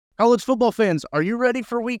College football fans, are you ready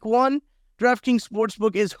for week one? DraftKings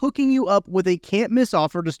Sportsbook is hooking you up with a can't-miss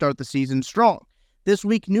offer to start the season strong. This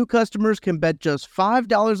week, new customers can bet just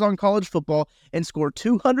 $5 on college football and score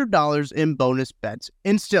 $200 in bonus bets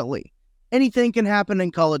instantly. Anything can happen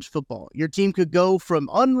in college football. Your team could go from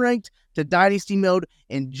unranked to dynasty mode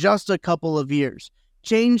in just a couple of years.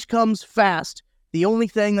 Change comes fast. The only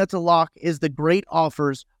thing that's a lock is the great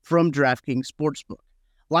offers from DraftKings Sportsbook.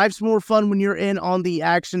 Life's more fun when you're in on the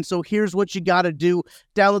action, so here's what you got to do.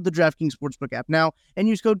 Download the DraftKings Sportsbook app now and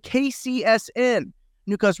use code KCSN.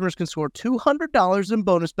 New customers can score $200 in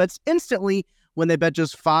bonus bets instantly when they bet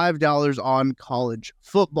just $5 on college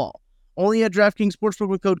football. Only at DraftKings Sportsbook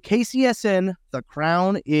with code KCSN. The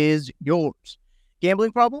crown is yours.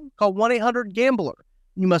 Gambling problem? Call 1-800-GAMBLER.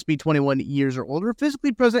 You must be 21 years or older,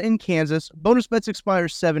 physically present in Kansas. Bonus bets expire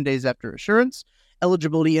 7 days after issuance.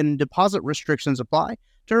 Eligibility and deposit restrictions apply.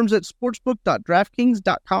 Terms at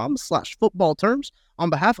sportsbook.draftkings.com/football terms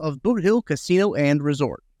on behalf of Boot Hill Casino and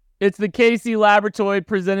Resort. It's the KC Laboratory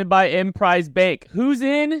presented by Emprise Bank. Who's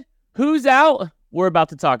in? Who's out? We're about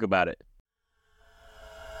to talk about it.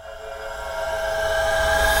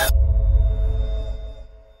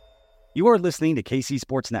 You are listening to KC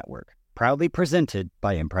Sports Network, proudly presented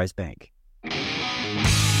by Emprise Bank.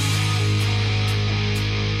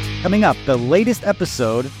 Coming up, the latest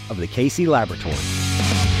episode of the KC Laboratory.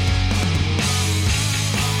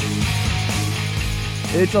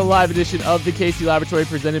 It's a live edition of the KC Laboratory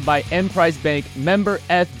presented by Emprise Bank, member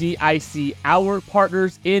FDIC, our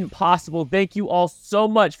partners in Possible. Thank you all so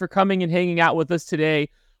much for coming and hanging out with us today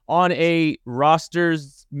on a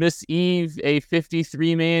rosters miss eve, a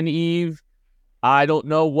 53-man eve. I don't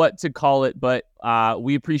know what to call it, but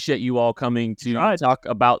we appreciate you all coming to talk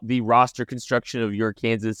about the roster construction of your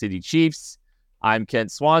Kansas City Chiefs. I'm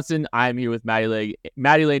Kent Swanson. I'm here with Maddie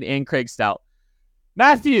Lane and Craig Stout.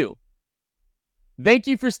 Matthew, thank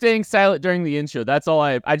you for staying silent during the intro. That's all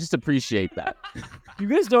I just appreciate that. You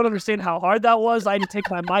guys don't understand how hard that was. I had to take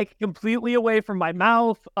my mic completely away from my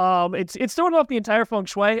mouth. It's throwing off the entire feng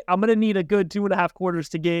shui. I'm gonna need a good 2.5 quarters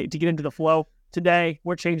to get into the flow today.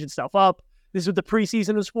 We're changing stuff up. This is what the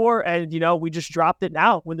preseason was for, and we just dropped it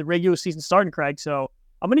now when the regular season started, Craig. So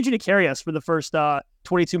I'm gonna need you to carry us for the first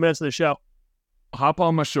 22 minutes of the show. Hop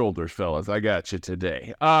on my shoulders, fellas. I got you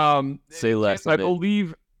today. Say less. I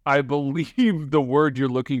believe the word you're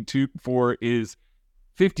looking for is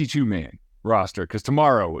 52-man roster, because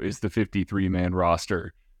tomorrow is the 53-man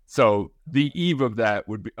roster. So the eve of that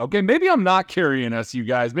would be okay. Maybe I'm not carrying us, you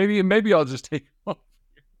guys. Maybe I'll just take off.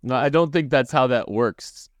 No, I don't think that's how that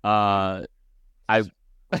works. If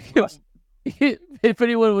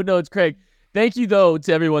anyone would know, it's Craig. Thank you, though,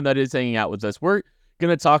 to everyone that is hanging out with us. We're going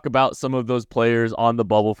to talk about some of those players on the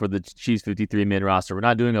bubble for the Chiefs 53-man roster. We're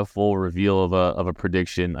not doing a full reveal of a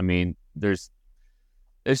prediction. I mean, there's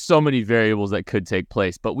so many variables that could take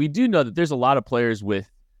place, but we do know that there's a lot of players that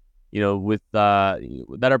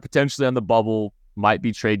are potentially on the bubble, might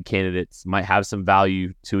be trade candidates, might have some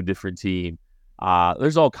value to a different team.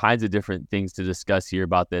 There's all kinds of different things to discuss here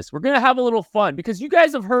about this. We're going to have a little fun because you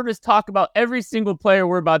guys have heard us talk about every single player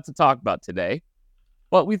we're about to talk about today.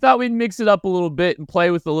 But we thought we'd mix it up a little bit and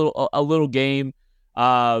play with a little game.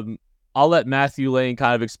 I'll let Matthew Lane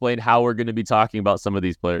kind of explain how we're going to be talking about some of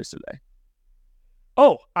these players today.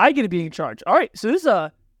 Oh, I get to be in charge. All right, so it's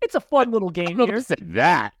a fun little game here. I don't say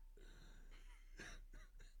that.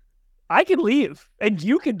 I can leave, and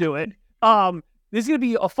you can do it. This is going to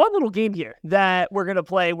be a fun little game here that we're going to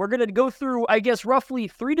play. We're going to go through, I guess, roughly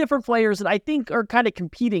 3 different players that I think are kind of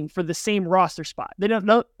competing for the same roster spot. They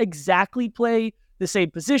don't exactly play the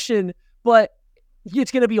same position, but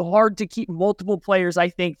it's going to be hard to keep multiple players, I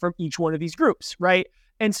think, from each one of these groups, right?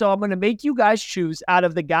 And so I'm going to make you guys choose out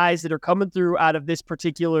of the guys that are coming through out of this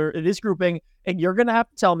grouping, and you're going to have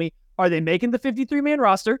to tell me, are they making the 53-man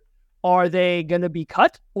roster? Are they going to be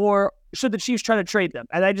cut, or should the Chiefs try to trade them?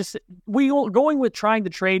 And we're going with trying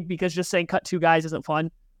to trade because just saying cut 2 guys isn't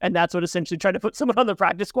fun. And that's what essentially trying to put someone on the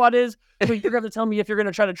practice squad is. So you're going to tell me if you're going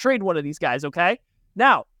to try to trade one of these guys, okay?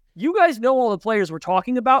 Now, you guys know all the players we're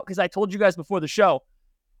talking about because I told you guys before the show.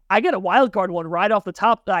 I got a wild card one right off the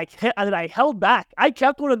top that I held back. I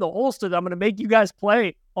kept one in the holster that I'm going to make you guys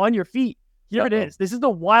play on your feet. Here it is. This is the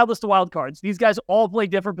wildest of wild cards. These guys all play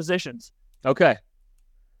different positions. Okay.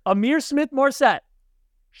 Amir Smith-Marset,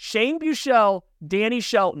 Shane Buechele, Danny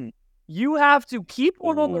Shelton. You have to keep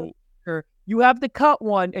one on the roster. You have to cut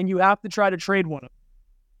one, and you have to try to trade one.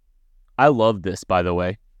 I love this, by the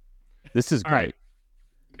way. This is great. Right.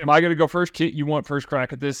 Am I going to go first? Kit, you want first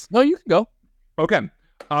crack at this? No, you can go. Okay.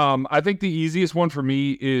 I think the easiest one for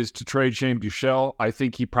me is to trade Shane Buechele. I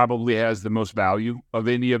think he probably has the most value of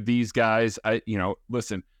any of these guys.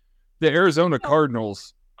 Listen, the Arizona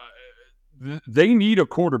Cardinals, they need a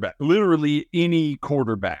quarterback, literally any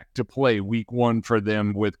quarterback to play week 1 for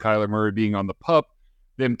them, with Kyler Murray being on the pup,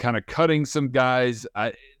 them kind of cutting some guys.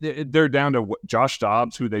 They're down to Josh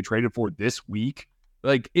Dobbs, who they traded for this week.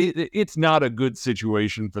 Like, it's not a good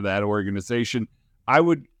situation for that organization. I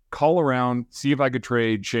would call around, see if I could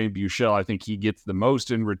trade Shane Buechele. I think he gets the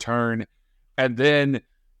most in return. And then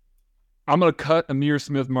I'm going to cut Amir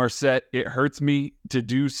Smith-Marset. It hurts me to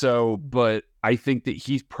do so, but I think that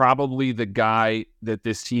he's probably the guy that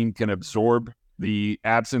this team can absorb the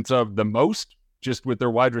absence of the most, just with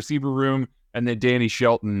their wide receiver room. And then Danny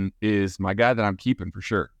Shelton is my guy that I'm keeping for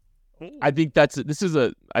sure. I think that's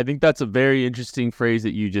a very interesting phrase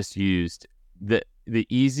that you just used. The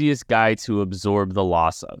easiest guy to absorb the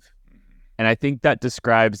loss of. And I think that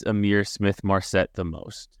describes Amir Smith-Marset the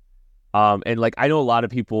most. And like, I know a lot of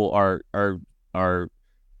people are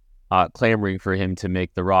clamoring for him to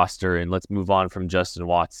make the roster, and let's move on from Justin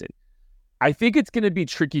Watson. I think it's going to be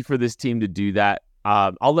tricky for this team to do that.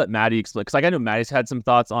 I'll let Maddie explain, because I know Maddie's had some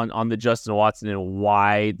thoughts on the Justin Watson and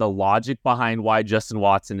why the logic behind why Justin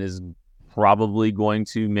Watson is probably going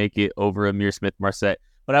to make it over Amir Smith-Marset.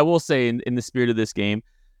 But I will say, in the spirit of this game,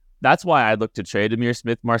 that's why I'd look to trade Amir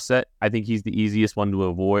Smith-Marset. I think he's the easiest one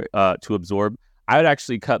to absorb. I would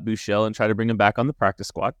actually cut Buechele and try to bring him back on the practice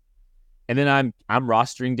squad. And then I'm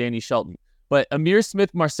rostering Danny Shelton. But Amir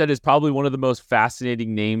Smith-Marset is probably one of the most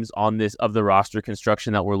fascinating names of the roster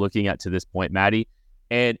construction that we're looking at to this point, Maddie.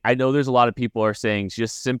 And I know there's a lot of people are saying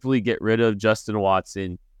just simply get rid of Justin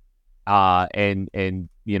Watson and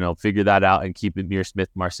figure that out and keep Amir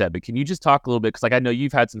Smith-Marset. But can you just talk a little bit? Because I know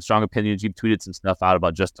you've had some strong opinions. You've tweeted some stuff out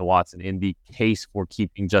about Justin Watson in the case for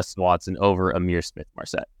keeping Justin Watson over Amir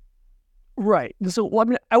Smith-Marset. Right. So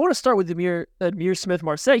I want to start with Amir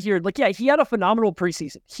Smith-Marset here. Like, yeah, he had a phenomenal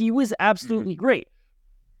preseason. He was absolutely great.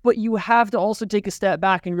 But you have to also take a step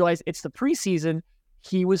back and realize it's the preseason.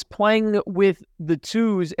 He was playing with the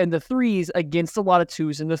 2s and the 3s against a lot of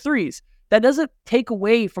 2s and the 3s. That doesn't take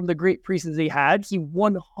away from the great preseasons he had. He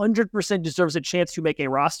 100% deserves a chance to make a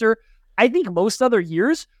roster. I think most other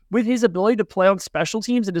years, with his ability to play on special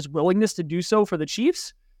teams and his willingness to do so for the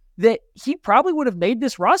Chiefs, that he probably would have made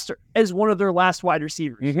this roster as one of their last wide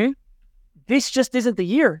receivers. Mm-hmm. This just isn't the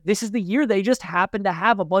year. This is the year they just happen to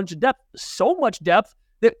have a bunch of depth, so much depth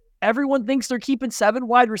that everyone thinks they're keeping 7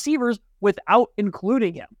 wide receivers without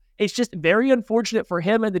including him. It's just very unfortunate for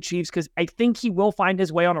him and the Chiefs, because I think he will find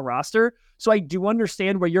his way on a roster. So I do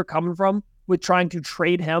understand where you're coming from with trying to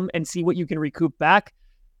trade him and see what you can recoup back.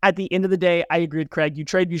 At the end of the day, I agree with Craig. You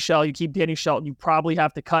trade Buechele, you keep Danny Shelton, you probably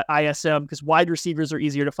have to cut ISM because wide receivers are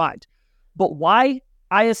easier to find. But why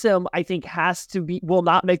ISM, I think, will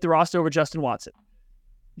not make the roster over Justin Watson.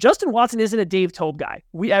 Justin Watson isn't a Dave Toub guy.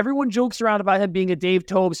 Everyone jokes around about him being a Dave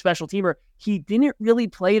Toub special teamer. He didn't really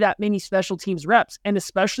play that many special teams reps, and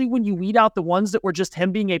especially when you weed out the ones that were just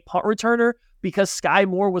him being a punt returner because Sky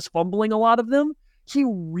Moore was fumbling a lot of them, he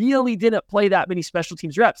really didn't play that many special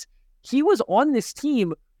teams reps. He was on this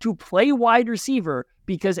team to play wide receiver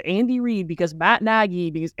because Andy Reid, because Matt Nagy,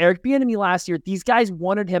 because Eric Bieniemy last year, these guys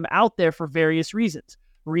wanted him out there for various reasons.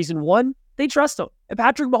 Reason one, they trust him. And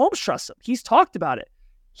Patrick Mahomes trusts him. He's talked about it.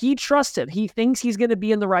 He trusts him. He thinks he's going to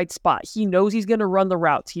be in the right spot. He knows he's going to run the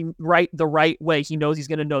routes the right way. He knows he's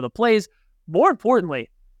going to know the plays. More importantly,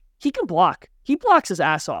 he can block. He blocks his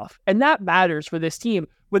ass off. And that matters for this team.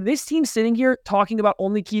 When this team's sitting here talking about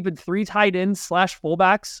only keeping 3 tight ends /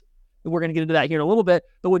 fullbacks, we're going to get into that here in a little bit,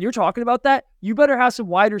 but when you're talking about that, you better have some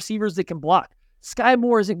wide receivers that can block. Sky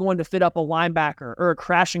Moore isn't going to fit up a linebacker or a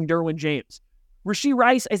crashing Derwin James. Rashee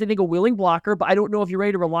Rice is, I think, a willing blocker, but I don't know if you're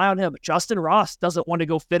ready to rely on him. Justin Ross doesn't want to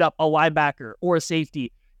go fit up a linebacker or a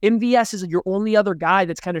safety. MVS is your only other guy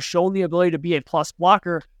that's kind of shown the ability to be a plus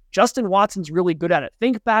blocker. Justin Watson's really good at it.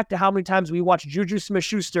 Think back to how many times we watched Juju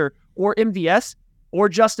Smith-Schuster or MVS or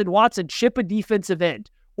Justin Watson chip a defensive end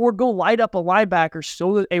or go light up a linebacker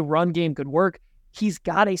so that a run game could work. He's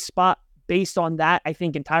got a spot based on that, I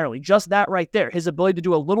think, entirely. Just that right there. His ability to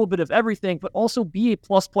do a little bit of everything, but also be a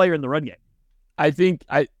plus player in the run game. I think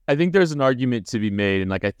there's an argument to be made,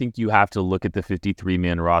 and I think you have to look at the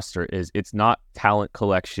 53-man roster. It's not talent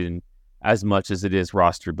collection as much as it is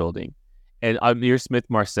roster building. And Amir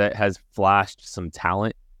Smith-Marset has flashed some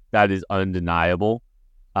talent that is undeniable.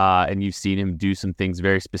 And you've seen him do some things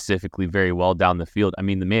very specifically very well down the field. I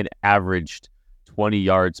mean, the man averaged 20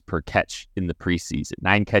 yards per catch in the preseason.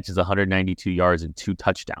 9 catches, 192 yards, and 2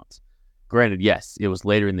 touchdowns. Granted, yes, it was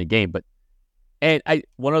later in the game, but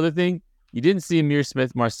one other thing, You didn't see Ihmir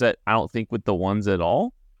Smith-Marsette, I don't think, with the ones at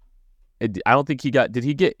all. I don't think he got. Did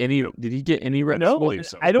he get any reps? No,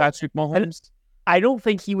 with Patrick Mahomes. I don't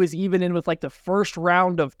think he was even in with like the first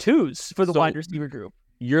round of twos for the wide receiver group.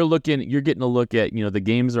 You're getting a look at, the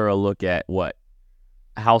games are a look at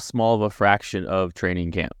how small of a fraction of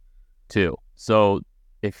training camp too. So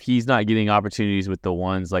if he's not getting opportunities with the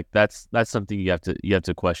ones, like that's something you have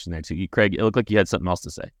to question there too. Craig, it looked like you had something else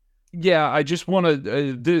to say. Yeah, I just want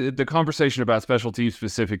to the conversation about special teams,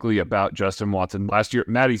 specifically about Justin Watson last year.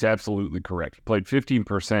 Maddie's absolutely correct. He played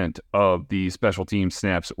 15% of the special team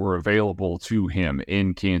snaps that were available to him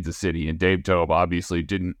in Kansas City, and Dave Toub obviously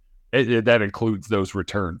didn't. That includes those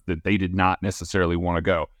returns that they did not necessarily want to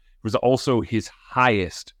go. It was also his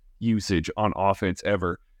highest usage on offense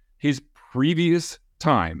ever. His previous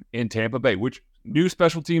time in Tampa Bay, which new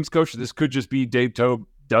special teams coach, this could just be Dave Toub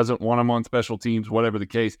doesn't want him on special teams, whatever the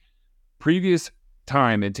case. Previous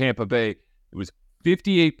time in Tampa Bay, it was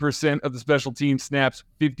 58% of the special team snaps,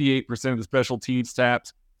 58% of the special team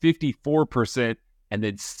snaps, 54%, and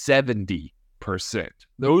then 70%.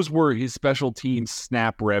 Those were his special team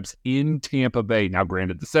snap reps in Tampa Bay. Now,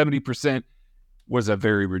 granted, the 70% was a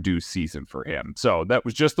very reduced season for him. So that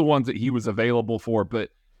was just the ones that he was available for,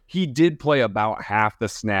 but he did play about half the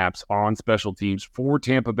snaps on special teams for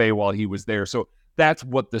Tampa Bay while he was there. So that's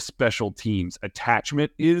what the special teams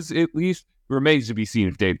attachment is, at least. It remains to be seen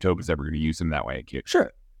if Dave Toub is ever going to use him that way.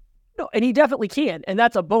 Sure. No, and he definitely can, and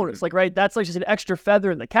that's a bonus. Right? That's like just an extra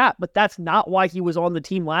feather in the cap, but that's not why he was on the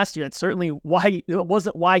team last year. That's certainly why it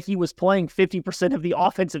wasn't why he was playing 50% of the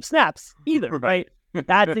offensive snaps either, right?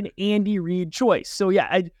 That's an Andy Reid choice. So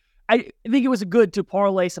yeah, I think it was good to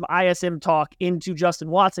parlay some ISM talk into Justin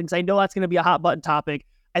Watson, because I know that's going to be a hot button topic.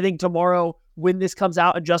 I think tomorrow, when this comes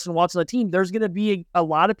out and Justin Watson on the team, there's going to be a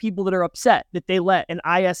lot of people that are upset that they let an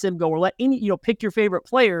ISM go, or let any, pick your favorite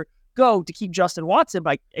player go to keep Justin Watson.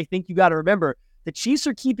 But I think you got to remember, the Chiefs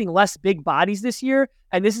are keeping less big bodies this year,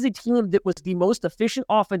 and this is a team that was the most efficient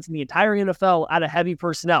offense in the entire NFL out of heavy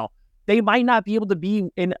personnel. They might not be able to be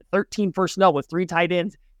in 13 personnel with 3 tight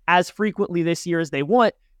ends as frequently this year as they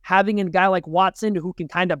want. Having a guy like Watson who can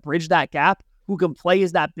kind of bridge that gap, who can play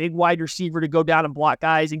as that big wide receiver to go down and block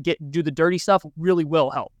guys and do the dirty stuff, really will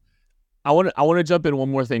help. I want to jump in one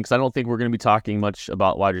more thing, because I don't think we're going to be talking much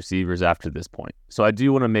about wide receivers after this point. So I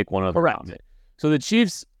do want to make one other comment. So the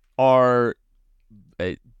Chiefs are,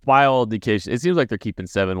 by all indications, it seems like they're keeping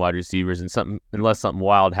 7 wide receivers, and unless something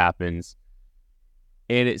wild happens.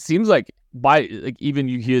 And it seems like even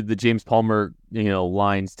you hear the James Palmer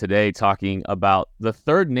lines today talking about the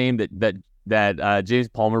third name that James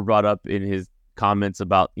Palmer brought up in his comments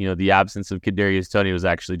about the absence of Kadarius Toney was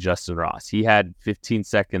actually Justin Ross. He had 15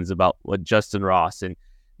 seconds about what Justin Ross and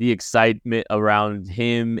the excitement around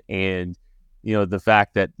him, and the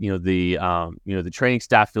fact that the training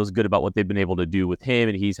staff feels good about what they've been able to do with him,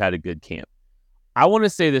 and he's had a good camp. I want to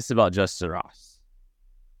say this about Justin Ross,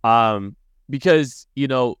 because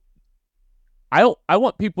I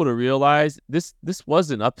want people to realize this was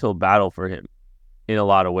an uphill battle for him in a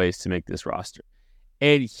lot of ways to make this roster.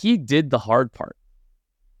 And he did the hard part.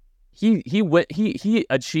 He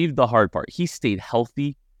achieved the hard part. He stayed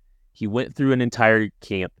healthy. He went through an entire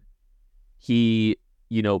camp. He,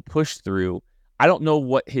 pushed through. I don't know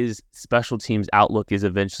what his special teams outlook is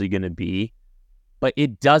eventually going to be, but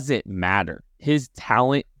it doesn't matter. His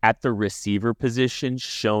talent at the receiver position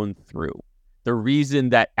shone through. The reason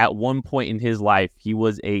that at one point in his life, he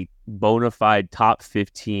was a bona fide top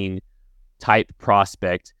 15 type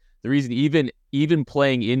prospect. The reason even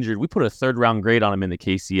playing injured, we put a 3rd round grade on him in the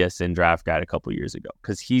KCSN draft guide a couple years ago,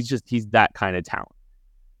 because he's that kind of talent.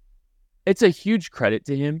 It's a huge credit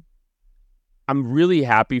to him. I'm really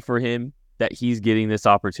happy for him that he's getting this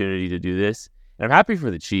opportunity to do this. And I'm happy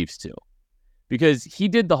for the Chiefs too, because he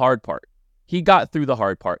did the hard part. He got through the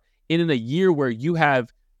hard part. And in a year where you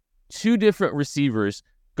have 2 different receivers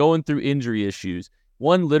going through injury issues,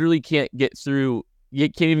 one literally can't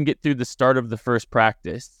even get through the start of the first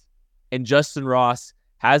practice. And Justin Ross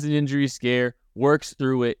has an injury scare, works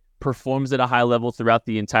through it, performs at a high level throughout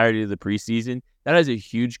the entirety of the preseason. That is a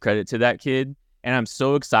huge credit to that kid. And I'm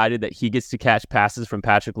so excited that he gets to catch passes from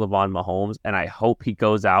Patrick LaVon Mahomes. And I hope he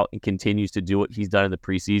goes out and continues to do what he's done in the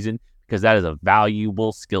preseason, because that is a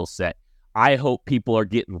valuable skill set. I hope people are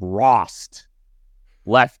getting Rossed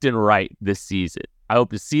left and right this season. I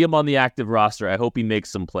hope to see him on the active roster. I hope he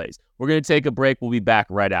makes some plays. We're going to take a break. We'll be back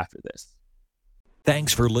right after this.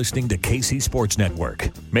 Thanks for listening to KC Sports Network.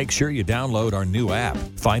 Make sure you download our new app.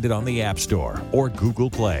 Find it on the App Store or Google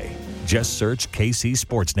Play. Just search KC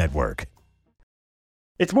Sports Network.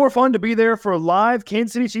 It's more fun to be there for live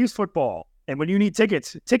Kansas City Chiefs football. And when you need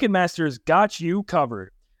tickets, Ticketmaster's got you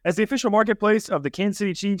covered. As the official marketplace of the Kansas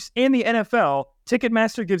City Chiefs and the NFL,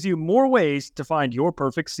 Ticketmaster gives you more ways to find your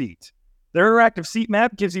perfect seat. Their interactive seat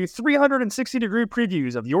map gives you 360-degree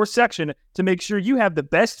previews of your section to make sure you have the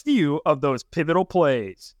best view of those pivotal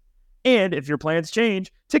plays. And if your plans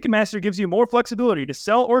change, Ticketmaster gives you more flexibility to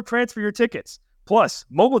sell or transfer your tickets. Plus,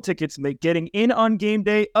 mobile tickets make getting in on game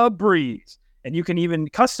day a breeze. And you can even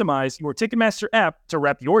customize your Ticketmaster app to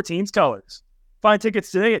rep your team's colors. Find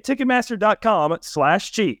tickets today at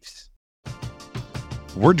Ticketmaster.com/Chiefs.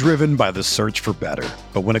 We're driven by the search for better.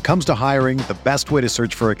 But when it comes to hiring, the best way to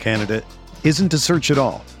search for a candidate isn't to search at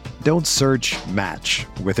all. Don't search, match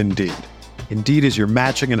with Indeed. Indeed is your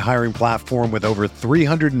matching and hiring platform with over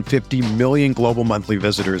 350 million global monthly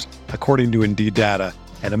visitors, according to Indeed data,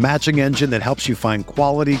 and a matching engine that helps you find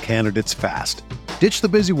quality candidates fast. Ditch the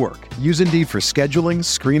busy work. Use Indeed for scheduling,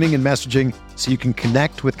 screening, and messaging so you can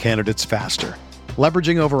connect with candidates faster.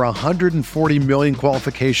 Leveraging over 140 million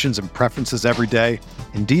qualifications and preferences every day,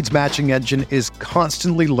 Indeed's matching engine is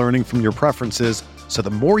constantly learning from your preferences, so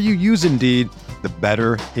the more you use Indeed, the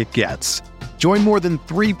better it gets. Join more than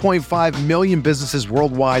 3.5 million businesses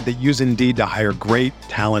worldwide that use Indeed to hire great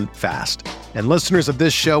talent fast. And listeners of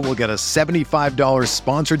this show will get a $75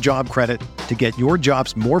 sponsored job credit to get your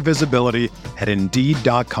jobs more visibility at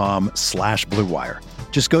Indeed.com/Blue Wire.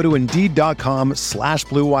 Just go to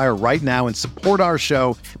Indeed.com/Blue Wire right now and support our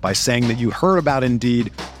show by saying that you heard about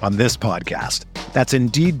Indeed on this podcast. That's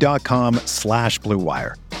Indeed.com/Blue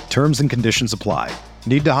Wire. Terms and conditions apply.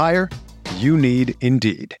 Need to hire? You need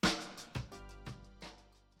Indeed.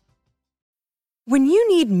 When you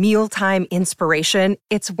need mealtime inspiration,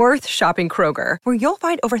 it's worth shopping Kroger, where you'll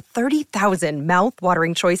find over 30,000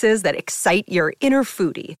 mouth-watering choices that excite your inner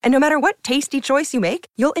foodie. And no matter what tasty choice you make,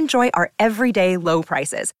 you'll enjoy our everyday low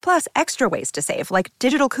prices, plus extra ways to save, like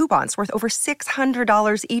digital coupons worth over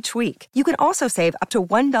 $600 each week. You can also save up to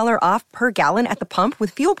 $1 off per gallon at the pump with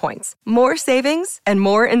fuel points. More savings and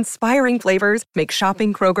more inspiring flavors make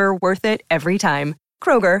shopping Kroger worth it every time.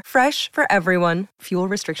 Kroger, fresh for everyone. Fuel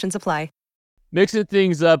restrictions apply. Mixing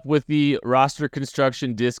things up with the roster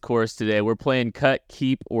construction discourse today. We're playing cut,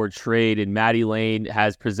 keep, or trade, and Matty Lane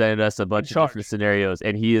has presented us a bunch of different scenarios,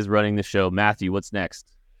 and he is running the show. Matthew, what's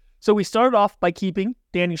next? So we started off by keeping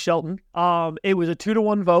Danny Shelton. It was a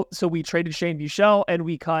 2-1 vote, so we traded Shane Buechele, and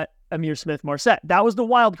we cut Amir Smith-Marset. That was the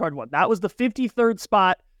wild card one. That was the 53rd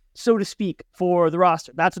spot, so to speak, for the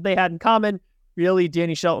roster. That's what they had in common. Really,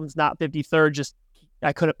 Danny Shelton's not 53rd. Just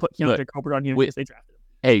I couldn't put Keontae Colbert on you because they drafted him.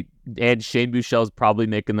 Hey, and Shane Buechele's probably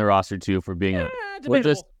making the roster too for being we're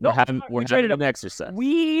having an exercise.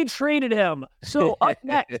 We traded him. So up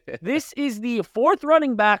next, this is the fourth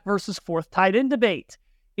running back versus fourth tight end debate.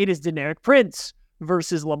 It is Deneric Prince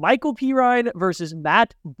versus La'Mical Perine versus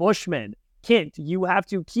Matt Bushman. Kent, you have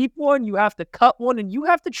to keep one, you have to cut one, and you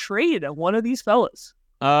have to trade one of these fellas.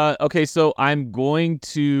 Okay, so I'm going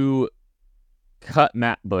to cut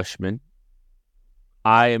Matt Bushman.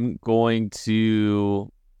 I am going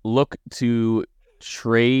to look to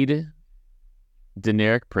trade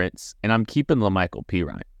Deneric Prince, and I'm keeping La'Mical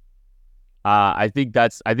Perine. I think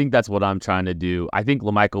that's what I'm trying to do. I think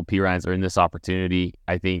La'Mical Perines are in this opportunity.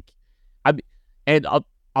 I'll be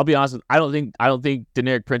honest with you, I don't think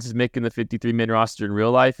Deneric Prince is making the 53-man roster in real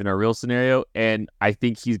life in a real scenario, and I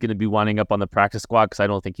think he's going to be winding up on the practice squad because I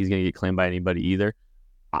don't think he's going to get claimed by anybody either.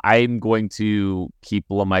 I'm going to keep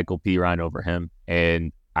La'Mical Perine over him,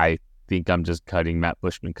 and I think I'm just cutting Matt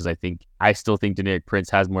Bushman because I still think Deneric Prince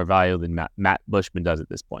has more value than Matt Bushman does at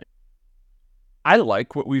this point. I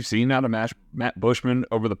like what we've seen out of Matt Bushman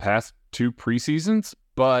over the past 2 preseasons,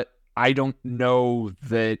 but I don't know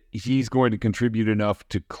that he's going to contribute enough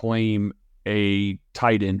to claim a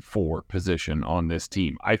tight end 4 position on this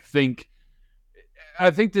team. I think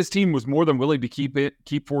this team was more than willing to keep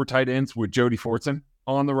 4 tight ends with Jody Fortson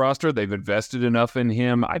on the roster. They've invested enough in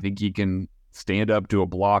him. I think he can stand up to a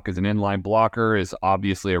block as an inline blocker, is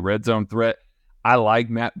obviously a red zone threat. I like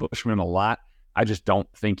Matt Bushman a lot. I just don't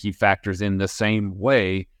think he factors in the same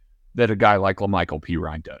way that a guy like La'Mical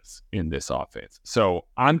Perine does in this offense. So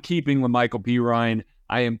I'm keeping La'Mical Perine.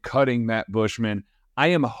 I am cutting Matt Bushman. I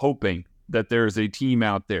am hoping that there's a team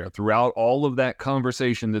out there throughout all of that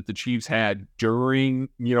conversation that the Chiefs had during,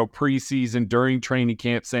 preseason, during training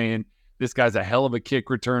camp, saying this guy's a hell of a kick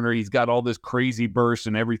returner. He's got all this crazy burst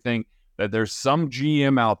and everything, that there's some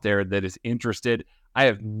GM out there that is interested. I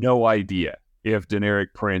have no idea if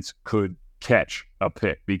Deneric Prince could catch a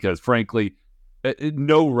pick because, frankly,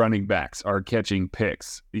 no running backs are catching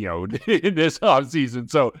picks, in this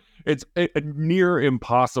offseason. So it's near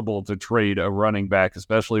impossible to trade a running back,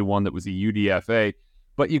 especially one that was a UDFA.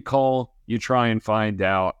 But you call, you try and find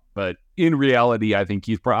out. But in reality, I think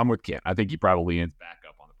I'm with Kent. I think he probably ends back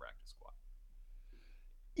up on the practice squad.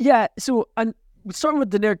 Yeah, so starting with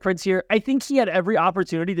Deneric Prince here, I think he had every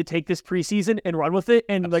opportunity to take this preseason and run with it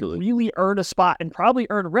and like really earn a spot and probably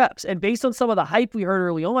earn reps. And based on some of the hype we heard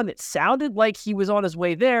early on, it sounded like he was on his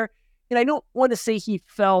way there. And I don't want to say he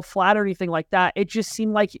fell flat or anything like that. It just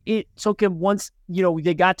seemed like it took him once,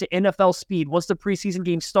 they got to NFL speed. Once the preseason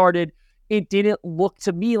game started, it didn't look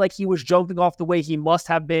to me like he was jumping off the way he must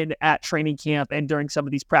have been at training camp and during some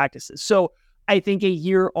of these practices. So I think a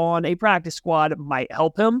year on a practice squad might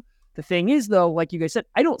help him. The thing is, though, like you guys said,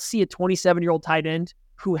 I don't see a 27-year-old tight end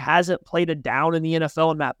who hasn't played a down in the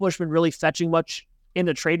NFL and Matt Bushman really fetching much in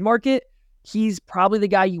the trade market. He's probably the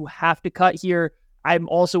guy you have to cut here. I'm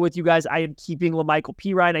also with you guys. I am keeping LaMichael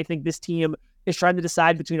Pirine. I think this team is trying to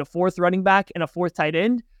decide between a fourth running back and a fourth tight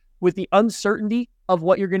end with the uncertainty of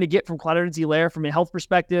what you're going to get from Clyde Edwards-Helaire from a health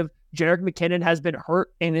perspective. Jerick McKinnon has been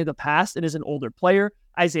hurt in the past and is an older player.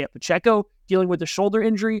 Isaiah Pacheco dealing with a shoulder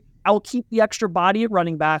injury. I'll keep the extra body at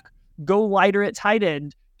running back, go lighter at tight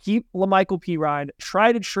end, keep LaMichael Pirine,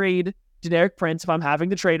 try to trade Deneric Prince if I'm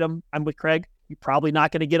having to trade him. I'm with Craig. You're probably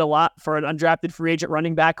not going to get a lot for an undrafted free agent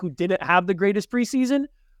running back who didn't have the greatest preseason,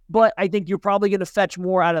 but I think you're probably going to fetch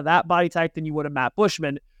more out of that body type than you would of Matt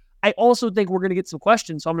Bushman. I also think we're going to get some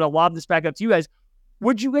questions, so I'm going to lob this back up to you guys.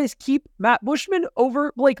 Would you guys keep Matt Bushman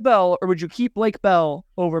over Blake Bell, or would you keep Blake Bell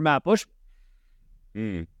over Matt Bushman?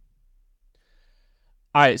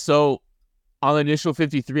 All right, so on the initial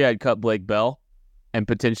 53, I'd cut Blake Bell and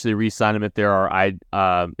potentially re-sign him if there are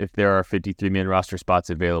 53-man roster spots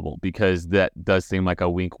available, because that does seem like a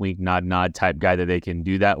wink, nod type guy that they can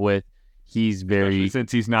do that with. He's Especially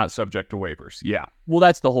since he's not subject to waivers. Yeah. Well,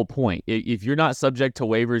 that's the whole point. If you're not subject to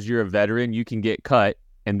waivers, you're a veteran, you can get cut,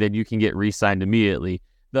 and then you can get re-signed immediately.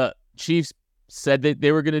 The Chiefs said that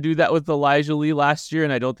they were going to do that with Elijah Lee last year,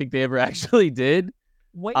 and I don't think they ever actually did.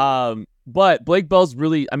 But Blake Bell's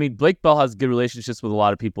Blake Bell has good relationships with a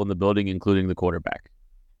lot of people in the building, including the quarterback.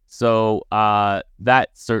 So that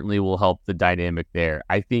certainly will help the dynamic there.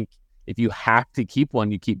 I think if you have to keep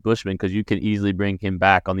one, you keep Bushman, because you can easily bring him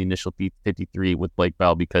back on the initial 53 with Blake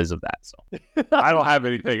Bell because of that. So I don't have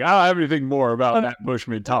anything more about that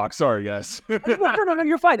Bushman talk. Sorry, guys. No,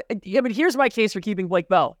 you're fine. Here's my case for keeping Blake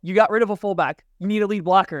Bell. You got rid of a fullback. You need a lead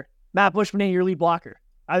blocker. Matt Bushman ain't your lead blocker.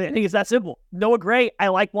 I think it's that simple. Noah Gray, I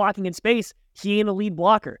like blocking in space. He ain't a lead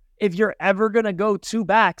blocker. If you're ever going to go two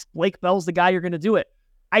backs, Blake Bell's the guy you're going to do it.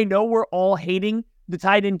 I know we're all hating the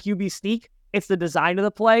tight end QB sneak. It's the design of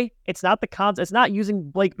the play. It's not the concept. It's not using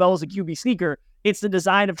Blake Bell as a QB sneaker. It's the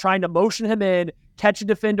design of trying to motion him in, catch a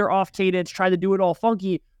defender off cadence, try to do it all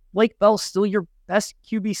funky. Blake Bell's still your best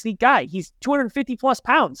QB sneak guy. He's 250 plus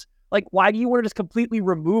pounds. Like, why do you want to just completely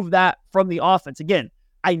remove that from the offense? Again,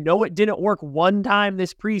 I know it didn't work one time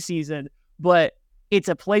this preseason, but it's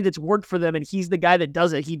a play that's worked for them, and he's the guy that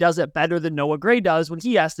does it. He does it better than Noah Gray does when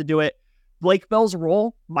he has to do it. Blake Bell's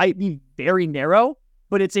role might be very narrow,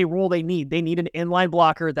 but it's a role they need. They need an inline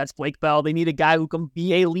blocker. That's Blake Bell. They need a guy who can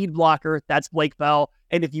be a lead blocker. That's Blake Bell.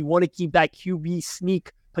 And if you want to keep that QB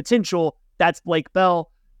sneak potential, that's Blake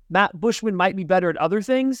Bell. Matt Bushman might be better at other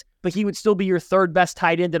things, but he would still be your third best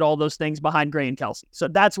tight end at all those things behind Gray and Kelsey. So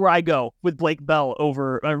that's where I go with Blake Bell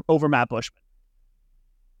over Matt Bushman.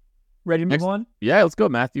 Ready to move on? Yeah, let's go,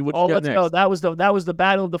 Matthew. Let's go. That was the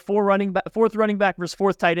battle of the fourth running back versus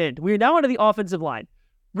fourth tight end. We are now onto the offensive line.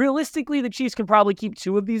 Realistically, the Chiefs can probably keep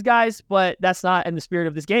two of these guys, but that's not in the spirit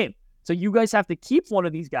of this game. So you guys have to keep one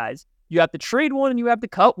of these guys. You have to trade one and you have to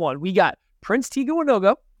cut one. We got Prince Tega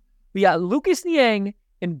Wanogho. We got Lucas Niang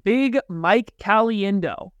and Big Mike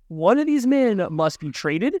Caliendo. One of these men must be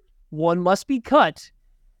traded, one must be cut,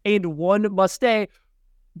 and one must stay.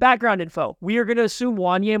 Background info. We are going to assume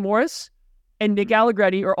Wanya Morris and Nick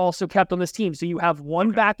Allegretti are also kept on this team. So you have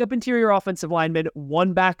one backup interior offensive lineman,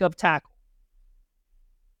 one backup tackle.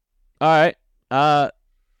 All right.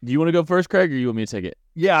 Do you want to go first, Craig, or you want me to take it?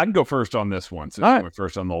 Yeah, I can go first on this one since I went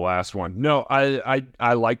first on the last one. No,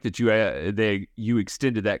 I like that you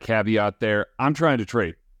extended that caveat there. I'm trying to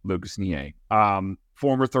trade Lucas Niang.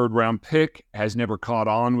 Former third-round pick, has never caught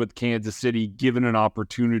on with Kansas City, given an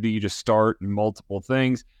opportunity to start in multiple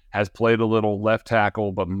things, has played a little left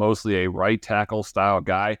tackle, but mostly a right tackle style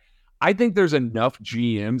guy. I think there's enough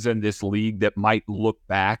GMs in this league that might look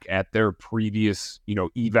back at their previous,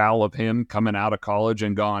 eval of him coming out of college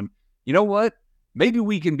and gone, you know what? Maybe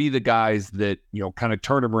we can be the guys that, kind of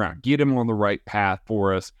turn him around, get him on the right path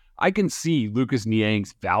for us. I can see Lucas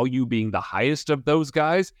Niang's value being the highest of those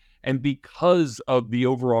guys. And because of the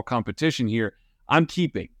overall competition here, I'm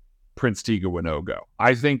keeping Prince Tega Wanogho.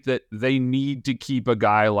 I think that they need to keep a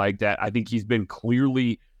guy like that. I think he's been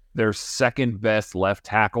clearly their second best left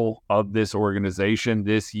tackle of this organization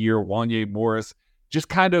this year. Wanya Morris just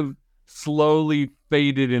kind of slowly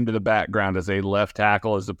faded into the background as a left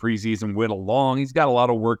tackle as the preseason went along. He's got a lot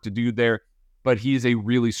of work to do there, but he's a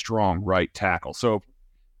really strong right tackle. So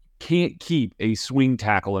can't keep a swing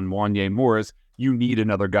tackle in Wanya Morris. You need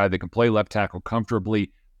another guy that can play left tackle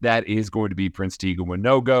comfortably. That is going to be Prince Tega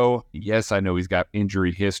Wanogho. Yes, I know he's got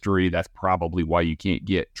injury history. That's probably why you can't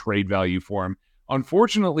get trade value for him.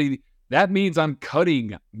 Unfortunately, that means I'm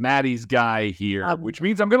cutting Maddie's guy here, which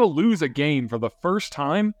means I'm going to lose a game for the first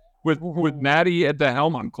time with Maddie at the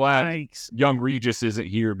helm. I'm glad young Regis isn't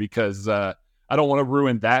here because I don't want to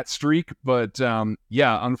ruin that streak. But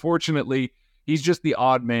unfortunately, he's just the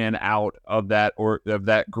odd man out of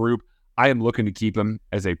that group. I am looking to keep him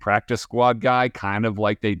as a practice squad guy, kind of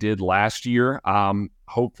like they did last year.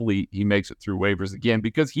 Hopefully he makes it through waivers again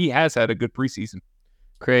because he has had a good preseason.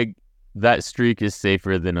 Craig, that streak is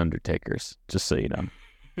safer than Undertaker's, just so you know.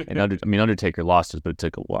 And Undertaker lost it, but it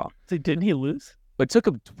took a while. So didn't he lose? But it took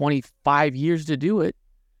him 25 years to do it.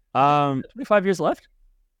 25 years left?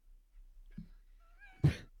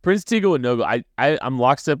 Prince Tega Wanogho, I am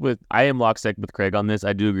lockstep with Craig on this.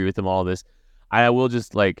 I do agree with him all this. I will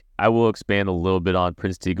expand a little bit on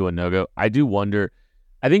Prince Tega Wanogho. I do wonder,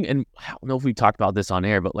 and I don't know if we talked about this on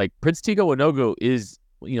air, but like Prince Tega Wanogho is,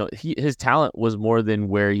 his talent was more than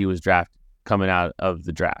where he was drafted coming out of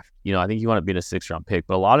the draft. I think he wound up being a 6th-round pick,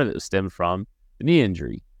 but a lot of it stemmed from the knee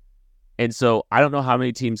injury. And so I don't know how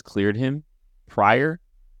many teams cleared him prior.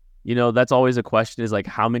 That's always a question, is like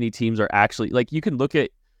how many teams are actually, like, you look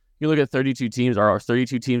at 32 teams. Are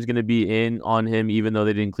 32 teams going to be in on him even though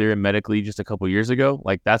they didn't clear him medically just a couple years ago?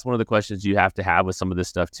 Like, that's one of the questions you have to have with some of this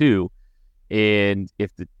stuff too. And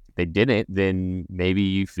if they didn't, then maybe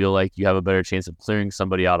you feel like you have a better chance of clearing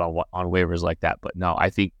somebody out on waivers like that. But no,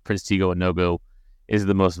 I think Prince Tega Wanogho is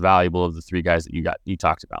the most valuable of the 3 guys that you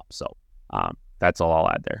talked about. So that's all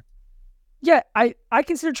I'll add there. Yeah, I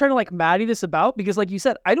consider trying to like Maddie this about, because like you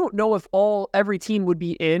said, I don't know if every team would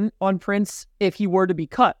be in on Prince if he were to be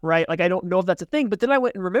cut, right? Like, I don't know if that's a thing, but then I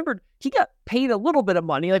went and remembered he got paid a little bit of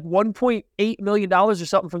money, like $1.8 million or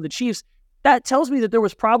something from the Chiefs. That tells me that there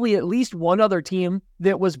was probably at least one other team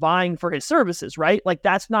that was vying for his services, right? Like,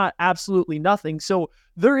 that's not absolutely nothing. So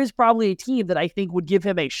there is probably a team that I think would give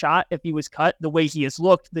him a shot if he was cut, the way he has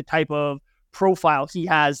looked, the type of profile he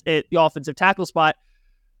has at the offensive tackle spot.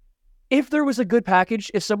 If there was a good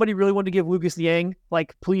package, if somebody really wanted to give Lucas Niang,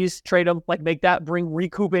 like, please trade him, like, make that,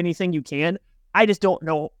 recoup anything you can. I just don't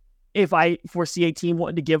know if I foresee a team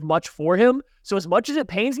wanting to give much for him. So as much as it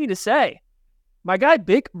pains me to say, my guy,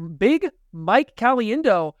 big Mike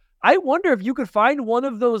Caliendo, I wonder if you could find one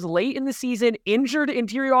of those late in the season injured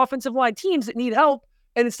interior offensive line teams that need help,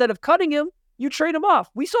 and instead of cutting him, you trade him off.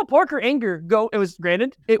 We saw Parker Anger go. It was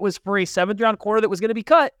for a 7th-round corner that was going to be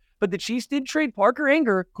cut. But the Chiefs did trade Parker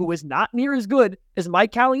Anger, who was not near as good as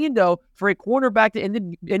Mike Caliendo, for a cornerback that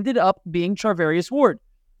ended up being Charvarius Ward.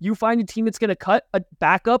 You find a team that's going to cut a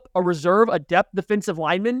backup, a reserve, a depth defensive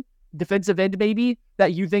lineman, defensive end maybe,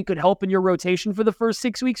 that you think could help in your rotation for the first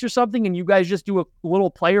 6 weeks or something, and you guys just do a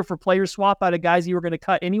little player-for-player swap out of guys you were going to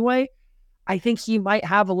cut anyway. I think he might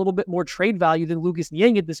have a little bit more trade value than Lucas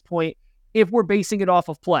Niang at this point if we're basing it off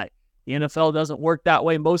of play. The NFL doesn't work that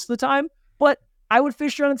way most of the time, but I would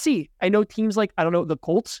fish around and see. I know teams like, the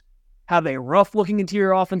Colts have a rough-looking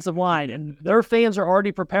interior offensive line, and their fans are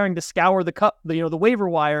already preparing to scour the waiver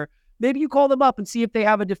wire. Maybe you call them up and see if they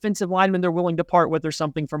have a defensive lineman they're willing to part with or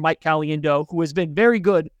something for Mike Caliendo, who has been very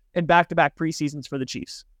good in back-to-back preseasons for the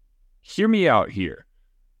Chiefs. Hear me out here.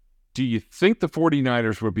 Do you think the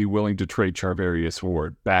 49ers would be willing to trade Charvarius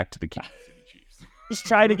Ward back to the Kansas City Chiefs? Just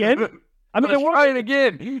try it again? Try it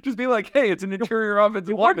again. Just be like, hey, it's an interior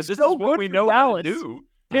offensive lineman. This is what we know how to do.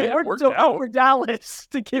 It worked so well for Dallas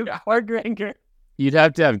to give Parker Anger. You'd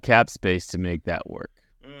have to have cap space to make that work.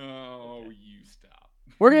 Oh, you stop.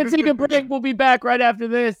 We're going to take a break. We'll be back right after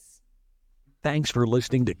this. Thanks for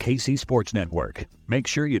listening to KC Sports Network. Make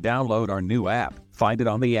sure you download our new app. Find it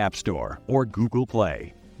on the App Store or Google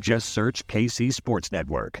Play. Just search KC Sports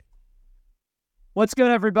Network. What's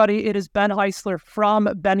good, everybody? It is Ben Heisler from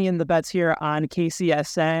Benny and the Bets here on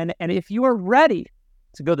KCSN. And if you are ready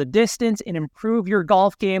to go the distance and improve your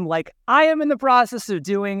golf game like I am in the process of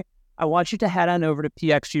doing, I want you to head on over to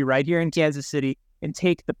PXG right here in Kansas City and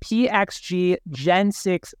take the PXG Gen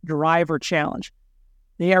 6 Driver Challenge.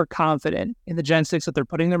 They are confident in the Gen 6 that they're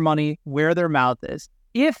putting their money where their mouth is.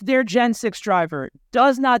 If their Gen 6 driver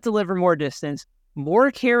does not deliver more distance,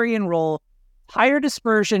 more carry and roll, tire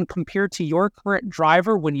dispersion compared to your current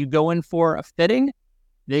driver when you go in for a fitting,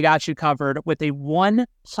 they got you covered with a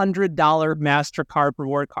 $100 MasterCard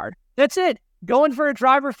reward card. That's it. Go in for a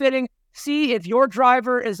driver fitting, see if your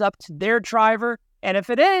driver is up to their driver, and if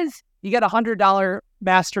it is, you get a $100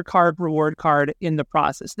 MasterCard reward card in the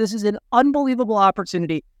process. This is an unbelievable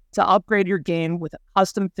opportunity to upgrade your game with a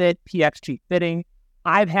custom fit PXG fitting.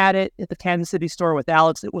 I've had it at the Kansas City store with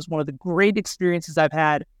Alex. It was one of the great experiences I've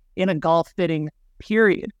had in a golf fitting,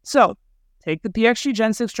 period. So take the PXG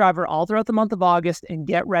Gen 6 driver all throughout the month of August and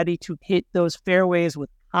get ready to hit those fairways with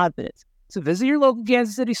confidence. So visit your local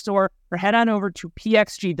Kansas City store or head on over to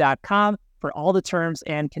pxg.com for all the terms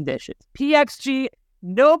and conditions. PXG,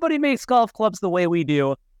 nobody makes golf clubs the way we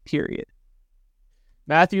do, period.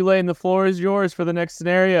 Matthew Lane, the floor is yours for the next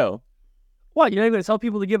scenario. What, you're not going to tell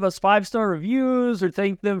people to give us 5-star reviews or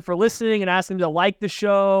thank them for listening and ask them to like the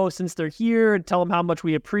show since they're here and tell them how much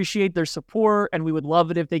we appreciate their support and we would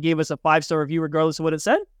love it if they gave us a 5-star review regardless of what it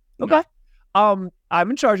said? Okay. No. I'm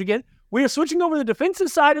in charge again. We are switching over to the defensive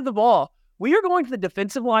side of the ball. We are going to the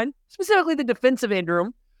defensive line, specifically the defensive end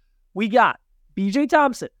room. We got BJ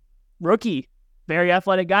Thompson, rookie, very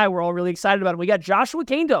athletic guy. We're all really excited about him. We got Joshua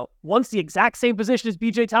Kaindoh, once the exact same position as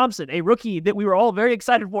BJ Thompson, a rookie that we were all very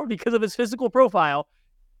excited for because of his physical profile.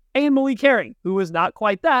 And Malik Herring, who is not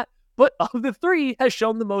quite that, but of the three has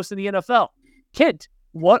shown the most in the NFL. Kent,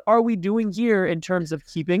 what are we doing here in terms of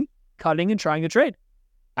keeping, cutting, and trying to trade?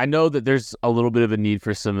 I know that there's a little bit of a need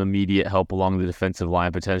for some immediate help along the defensive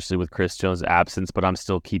line, potentially with Chris Jones' absence, but I'm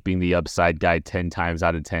still keeping the upside guy 10 times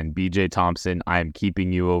out of 10. BJ Thompson, I am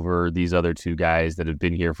keeping you over these other two guys that have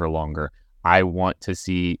been here for longer. I want to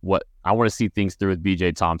see things through with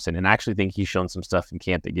BJ Thompson, and I actually think he's shown some stuff in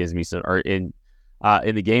camp that gives me some, or in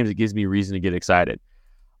the games, it gives me reason to get excited.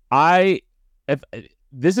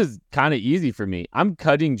 This is kind of easy for me. I'm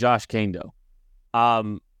cutting Josh Kaindoh.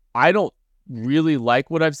 I don't really like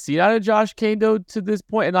what I've seen out of Josh Kaindoh to this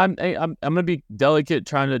point, and I'm gonna be delicate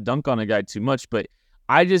trying to dunk on a guy too much, but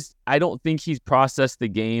I don't think he's processed the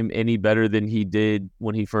game any better than he did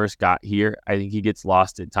when he first got here. I think he gets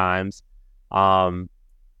lost at times. I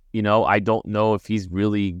don't know if he's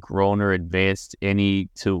really grown or advanced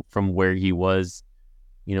from where he was,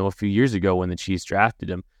 a few years ago when the Chiefs drafted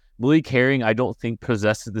him. Malik Herring, I don't think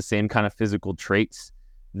possesses the same kind of physical traits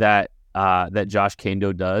that Josh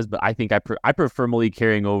Kaindoh does, but I think I prefer Malik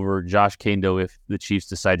Herring over Josh Kaindoh if the Chiefs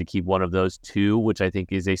decide to keep one of those two, which I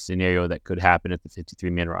think is a scenario that could happen at the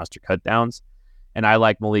 53-man roster cutdowns. And I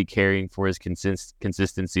like Malik Herring for his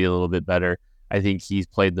consistency a little bit better. I think he's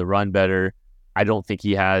played the run better. I don't think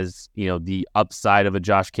he has, the upside of a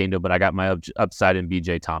Josh Kaindoh, but I got my upside in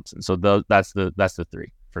BJ Thompson. So that's the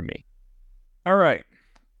three for me. All right.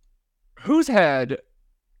 Who's had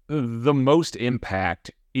the most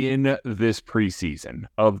impact in this preseason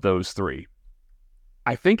of those three?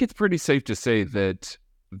 I think it's pretty safe to say that's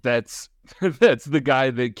the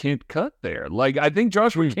guy that can't cut there. Like, I think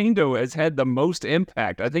Joshua Kaindoh has had the most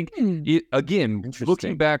impact. I think,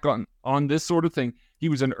 looking back on this sort of thing, he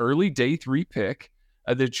was an early day 3 pick.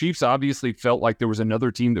 The Chiefs obviously felt like there was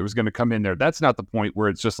another team that was going to come in there. That's not the point where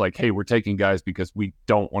it's just like, hey, we're taking guys because we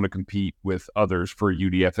don't want to compete with others for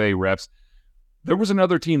UDFA reps. There was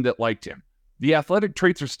another team that liked him. The athletic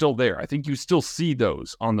traits are still there. I think you still see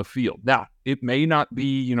those on the field. Now, it may not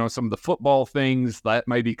be, some of the football things that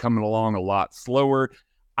might be coming along a lot slower.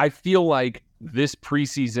 I feel like this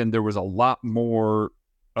preseason, there was a lot more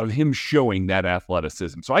of him showing that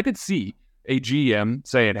athleticism. So I could see a GM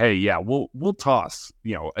saying, hey, yeah, we'll toss,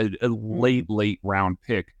 a late round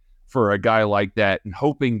pick for a guy like that and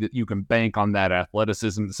hoping that you can bank on that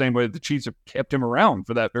athleticism the same way that the Chiefs have kept him around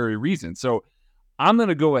for that very reason. So I'm going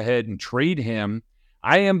to go ahead and trade him.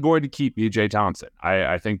 I am going to keep BJ Thompson.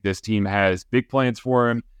 I think this team has big plans for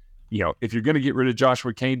him. If you're going to get rid of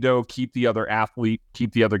Joshua Kaindoh, keep the other athlete,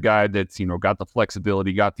 keep the other guy that's, got the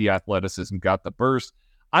flexibility, got the athleticism, got the burst.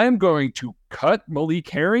 I am going to cut Malik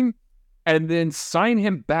Herring and then sign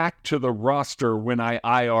him back to the roster when I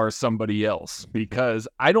IR somebody else, because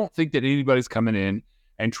I don't think that anybody's coming in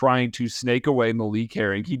and trying to snake away Malik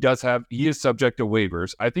Herring. He is subject to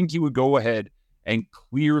waivers. I think he would go ahead and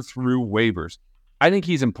clear through waivers. I think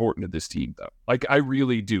he's important to this team, though. Like, I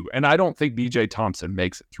really do. And I don't think BJ Thompson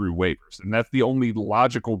makes it through waivers. And that's the only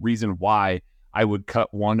logical reason why I would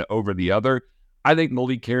cut one over the other. I think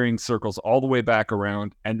Malik Herring circles all the way back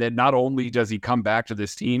around. And then not only does he come back to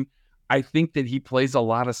this team, I think that he plays a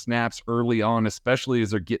lot of snaps early on, especially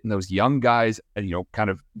as they're getting those young guys, kind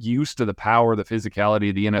of used to the power, the physicality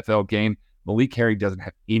of the NFL game. Malik Herring doesn't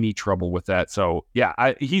have any trouble with that. So,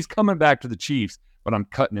 yeah, he's coming back to the Chiefs, but I'm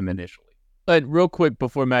cutting him initially. But real quick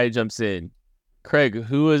before Matty jumps in, Craig,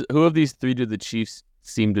 who of these three do the Chiefs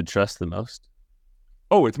seem to trust the most?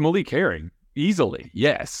 Oh, it's Malik Herring. Easily,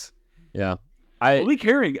 yes. Yeah. Malik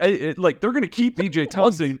Herring, they're going to keep B.J.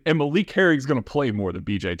 Thompson, and Malik Herring's going to play more than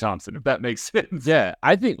B.J. Thompson, if that makes sense. Yeah,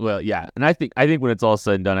 I think and I think when it's all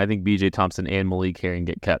said and done, I think B.J. Thompson and Malik Herring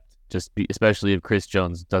get kept, especially if Chris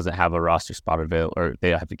Jones doesn't have a roster spot available, or they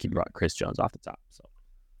have to keep Chris Jones off the top. So,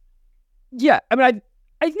 yeah, I mean,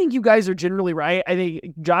 I think you guys are generally right. I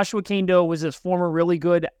think Joshua Kando was a former really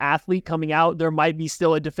good athlete coming out. There might be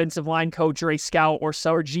still a defensive line coach or a scout or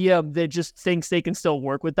GM that just thinks they can still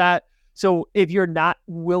work with that. So if you're not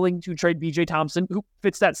willing to trade B.J. Thompson, who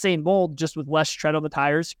fits that same mold just with less tread on the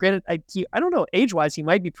tires, granted, I don't know, age-wise, he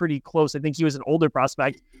might be pretty close. I think he was an older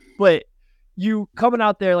prospect. But you coming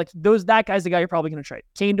out there, that guy's the guy you're probably going to trade.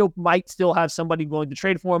 Kando might still have somebody willing to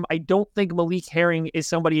trade for him. I don't think Malik Herring is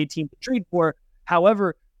somebody a team to trade for.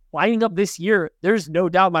 However, lining up this year, there's no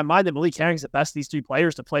doubt in my mind that Malik Herring's the best of these three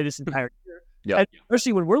players to play this entire year. Yeah.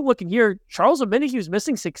 Especially when we're looking here, Charles Omenihu's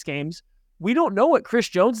missing 6 games. We don't know what Chris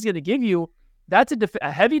Jones is going to give you. That's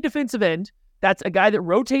a heavy defensive end. That's a guy that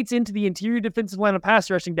rotates into the interior defensive line of pass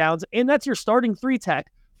rushing downs, and that's your starting 3 tech.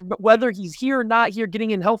 But whether he's here or not here, getting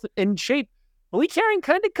in health and shape, Malik Herring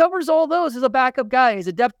kind of covers all those as a backup guy, as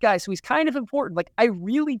a depth guy, so he's kind of important. I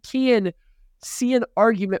really can see an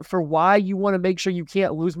argument for why you want to make sure you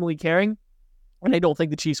can't lose Malik Herring, and I don't think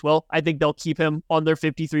the Chiefs will. I think they'll keep him on their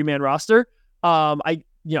 53-man roster. I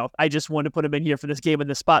just wanted to put him in here for this game in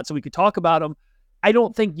this spot so we could talk about him. I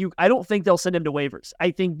don't think they'll send him to waivers.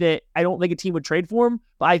 I don't think a team would trade for him,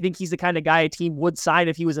 but I think he's the kind of guy a team would sign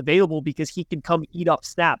if he was available because he can come eat up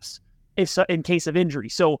snaps in case of injury.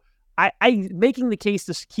 So I making the case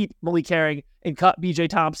to keep Malik Herring and cut B.J.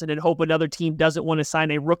 Thompson and hope another team doesn't want to sign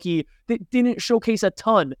a rookie that didn't showcase a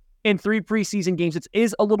ton in 3 preseason games. It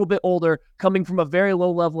is a little bit older, coming from a very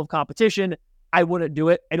low level of competition. I wouldn't do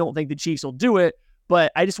it. I don't think the Chiefs will do it,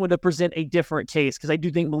 but I just wanted to present a different case because I do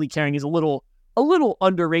think Malik Herring is a little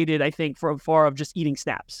underrated, I think, from far of just eating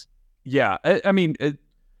snaps. Yeah, I mean,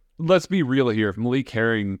 let's be real here. If Malik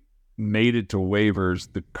Herring made it to waivers,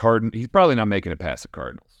 he's probably not making it past the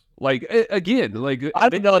Cardinals. I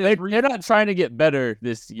don't know. They're not trying to get better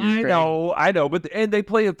this year. I know, but they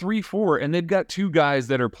play a 3-4, and they've got 2 guys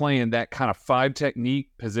that are playing that kind of 5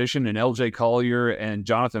 technique position, and L.J. Collier and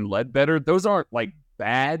Jonathan Ledbetter. Those aren't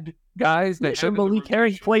bad guys. Malik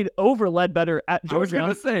Herring played over Ledbetter at Georgia. I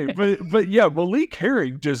was going to say, but yeah, Malik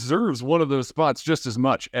Herring deserves one of those spots just as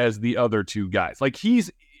much as the other 2 guys.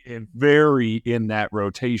 He's very in that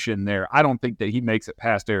rotation there. I don't think that he makes it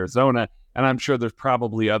past Arizona. And I'm sure there's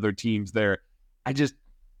probably other teams there. I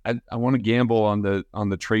want to gamble on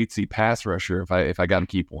the Tracy pass rusher if I got to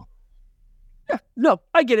keep one. Yeah, no,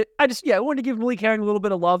 I get it. I wanted to give Malik Herring a little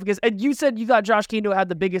bit of love because, and you said you thought Josh Kando had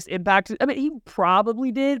the biggest impact. I mean, he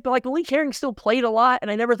probably did, but Malik Herring still played a lot, and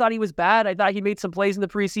I never thought he was bad. I thought he made some plays in the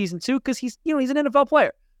preseason too because he's an NFL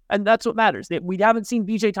player, and that's what matters. We haven't seen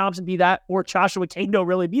B.J. Thompson be that or Joshua Kando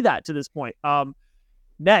really be that to this point.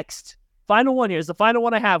 Next. Final one here is the final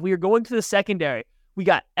one I have. We are going to the secondary. We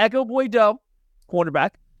got Echo Boy Doe,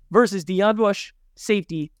 cornerback, versus Deon Bush,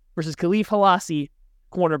 safety, versus Khalif Halasi,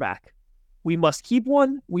 cornerback. We must keep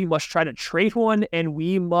one, we must try to trade one, and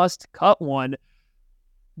we must cut one.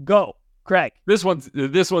 Go, Craig. This one's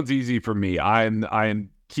easy for me. I am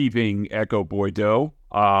keeping Echo Boy Doe.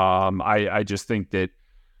 I just think that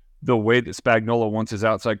the way that Spagnuolo wants his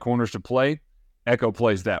outside corners to play, Echo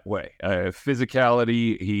plays that way.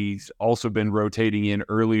 Physicality, he's also been rotating in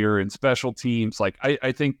earlier in special teams.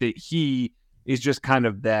 I think that he is just kind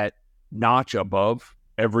of that notch above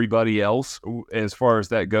everybody else as far as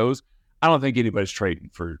that goes. I don't think anybody's trading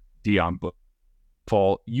for Deon Bush.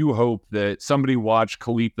 Paul, you hope that somebody watched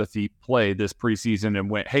Khalif the Thief play this preseason and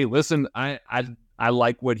went, hey, listen, I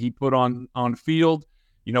like what he put on field.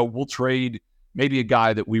 We'll trade maybe a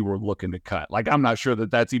guy that we were looking to cut. I'm not sure that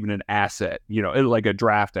that's even an asset, like a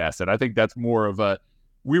draft asset. I think that's more of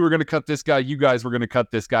we were going to cut this guy. You guys were going to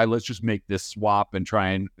cut this guy. Let's just make this swap and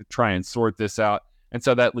try and sort this out. And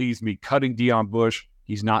so that leaves me cutting Deon Bush.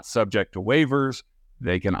 He's not subject to waivers.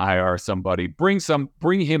 They can IR somebody, bring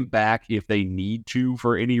him back if they need to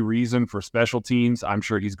for any reason for special teams. I'm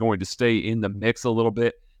sure he's going to stay in the mix a little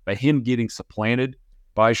bit, but him getting supplanted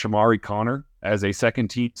by Shamari Connor as a second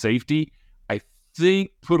team safety, I think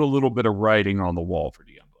put a little bit of writing on the wall for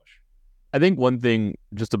Deon Bush. I think one thing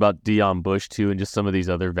just about Deon Bush too, and just some of these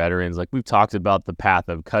other veterans, we've talked about the path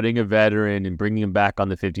of cutting a veteran and bringing him back on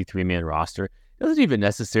the 53-man roster. It doesn't even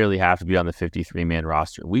necessarily have to be on the 53-man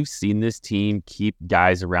roster. We've seen this team keep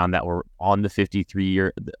guys around that were on the 53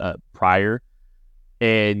 year prior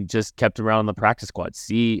and just kept around on the practice squad.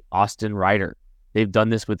 See Austin Ryder they've done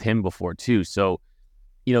this with him before too. So,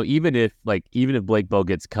 even if Blake Bowe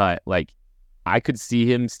gets cut, like I could see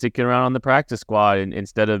him sticking around on the practice squad and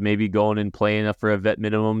instead of maybe going and playing for a vet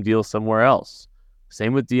minimum deal somewhere else.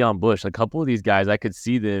 Same with Deon Bush. A couple of these guys, I could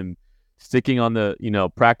see them sticking on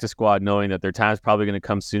the, practice squad, knowing that their time is probably going to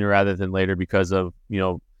come sooner rather than later because of,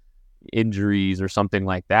 injuries or something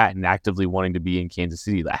like that, and actively wanting to be in Kansas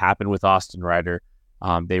City. That happened with Austin Ryder.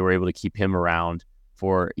 They were able to keep him around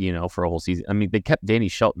for a whole season. I mean, they kept Danny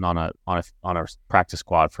Shelton on a practice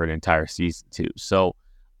squad for an entire season too. So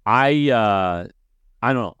I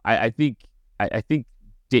don't know. I think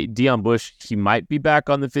Deon Bush, he might be back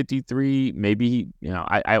on the 53. Maybe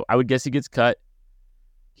I would guess he gets cut.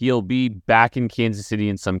 He'll be back in Kansas City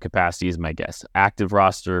in some capacity, is my guess. Active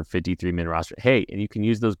roster, 53-man roster. Hey, and you can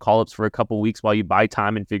use those call-ups for a couple weeks while you buy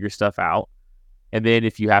time and figure stuff out. And then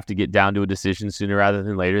if you have to get down to a decision sooner rather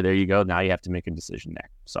than later, there you go. Now you have to make a decision there.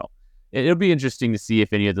 So it'll be interesting to see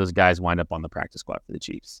if any of those guys wind up on the practice squad for the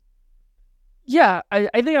Chiefs. Yeah, I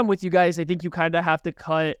think I'm with you guys. I think you kind of have to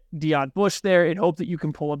cut Deon Bush there and hope that you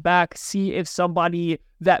can pull him back. See if somebody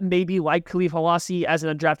that maybe like Khalif Halasi as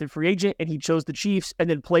an undrafted free agent and he chose the Chiefs and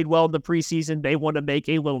then played well in the preseason, they want to make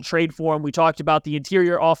a little trade for him. We talked about the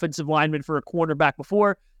interior offensive lineman for a cornerback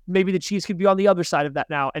before. Maybe the Chiefs could be on the other side of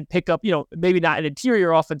that now and pick up, maybe not an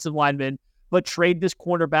interior offensive lineman, but trade this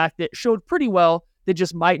cornerback that showed pretty well that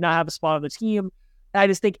just might not have a spot on the team. I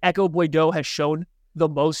just think Echo Boy-Doe has shown the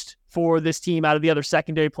most for this team out of the other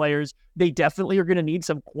secondary players. They definitely are going to need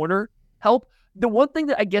some corner help. The one thing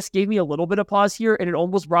that I guess gave me a little bit of pause here, and it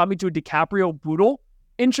almost brought me to a DiCaprio Bootle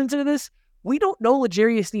entrance into this, we don't know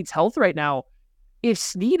L'Jarius Sneed's health right now. If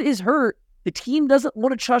Sneed is hurt, the team doesn't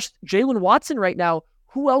want to trust Jalen Watson right now.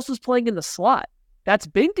 Who else is playing in the slot? That's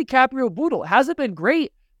been DiCaprio Bootle. Hasn't been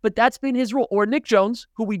great, but that's been his role. Or Nick Jones,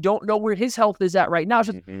 who we don't know where his health is at right now.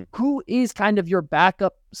 Just who is kind of your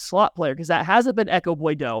backup slot player? Because that hasn't been Echo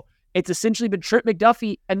Boy-Doe. It's essentially been Trent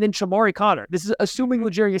McDuffie and then Chamari Connor. This is assuming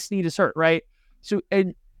L'Jarius Sneed is hurt, right? So,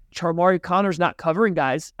 and Chamari Connor's not covering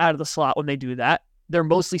guys out of the slot when they do that. They're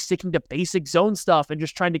mostly sticking to basic zone stuff and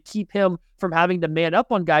just trying to keep him from having to man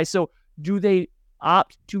up on guys. So do they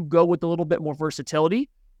opt to go with a little bit more versatility?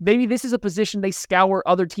 Maybe this is a position they scour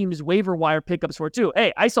other teams' waiver wire pickups for too.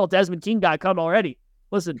 Hey, I saw Desmond King guy come already.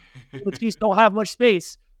 Listen, the Chiefs don't have much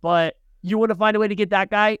space, but you want to find a way to get that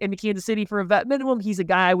guy into Kansas City for a vet minimum. He's a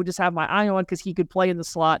guy I would just have my eye on because he could play in the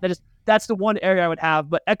slot. That's the one area I would have.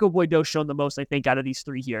 But Echo Boy-Doe's shown the most, I think, out of these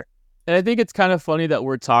three here. And I think it's kind of funny that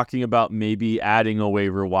we're talking about maybe adding a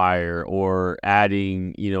waiver wire or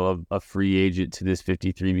adding, a free agent to this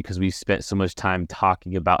 53 because we've spent so much time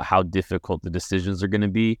talking about how difficult the decisions are going to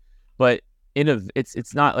be. But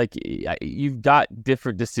it's not like you've got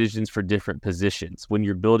different decisions for different positions. When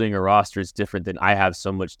you're building a roster, it's different than I have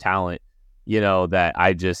so much talent, that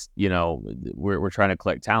I just, we're trying to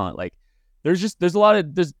collect talent. Like there's a lot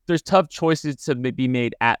of, there's tough choices to be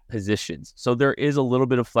made at positions. So there is a little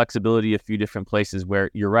bit of flexibility, a few different places where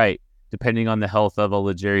you're right, depending on the health of a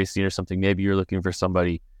L'Jarius Sneed or something, maybe you're looking for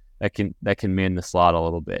somebody that can man the slot a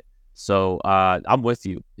little bit. So I'm with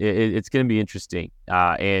you. It's going to be interesting.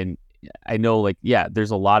 And I know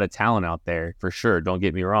there's a lot of talent out there for sure. Don't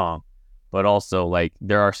get me wrong. But also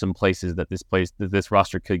there are some places that this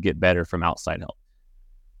roster could get better from outside help.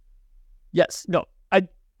 Yes. No,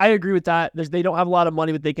 I agree with that. They don't have a lot of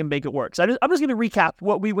money, but they can make it work. So I'm just going to recap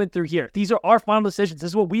what we went through here. These are our final decisions. This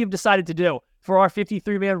is what we have decided to do for our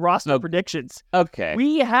 53-man roster predictions. Okay.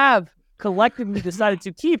 We have collectively decided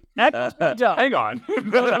to keep hang on.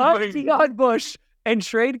 Deon Bush and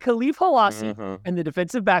trade Khalif Halasi and the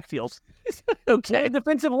defensive backfield. Okay. The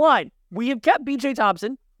defensive line. We have kept B.J.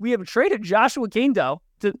 Thompson. We have traded Joshua Kingdow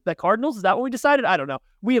to the Cardinals. Is that what we decided? I don't know.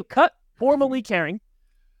 We have cut for Malik Herring.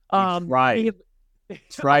 We have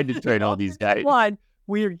tried to trade all these guys. Line,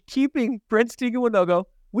 we are keeping Prince Tigawanogo.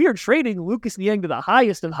 We are trading Lucas Niang to the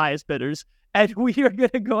highest of highest bidders. And we are going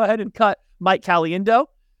to go ahead and cut Mike Caliendo.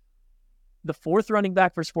 The fourth running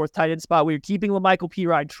back for his fourth tight end spot. We are keeping LaMichael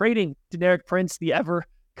Pirine, trading Deneric Prince, the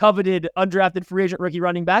ever-coveted undrafted free agent rookie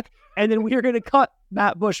running back. And then we are going to cut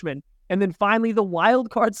Matt Bushman. And then finally, the wild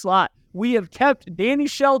card slot. We have kept Danny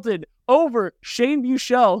Shelton over Shane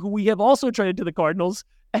Buechele, who we have also traded to the Cardinals.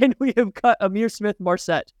 And we have cut Amir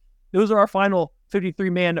Smith-Marset. Those are our final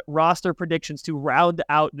 53-man roster predictions to round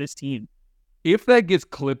out this team. If that gets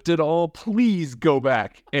clipped at all, please go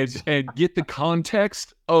back and get the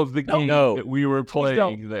context of the game that we were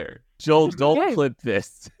playing there. Joel, don't clip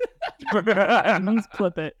this. Please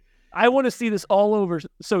clip it. I want to see this all over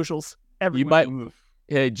socials everywhere.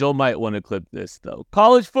 Hey, Joel might want to clip this, though.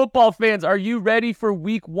 College football fans, are you ready for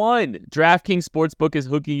week 1? DraftKings Sportsbook is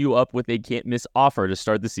hooking you up with a can't-miss offer to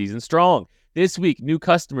start the season strong. This week, new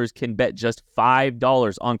customers can bet just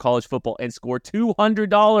 $5 on college football and score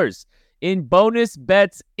 $200 in bonus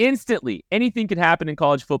bets instantly. Anything can happen in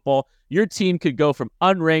college football. Your team could go from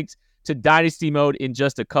unranked to dynasty mode in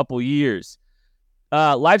just a couple years.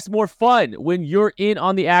 Life's more fun when you're in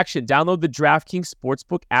on the action. Download the DraftKings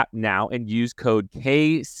Sportsbook app now and use code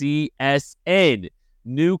KCSN.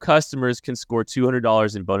 New customers can score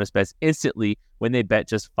 $200 in bonus bets instantly when they bet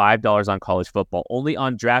just $5 on college football. Only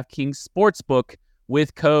on DraftKings Sportsbook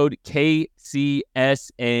with code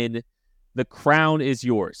KCSN. The crown is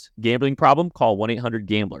yours. Gambling problem? Call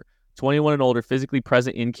 1-800-GAMBLER. 21 and older, physically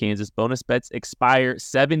present in Kansas. Bonus bets expire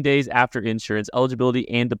 7 days after insurance. Eligibility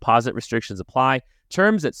and deposit restrictions apply.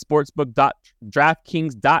 Terms at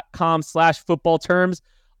sportsbook.draftkings.com/football terms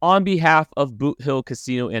on behalf of Boot Hill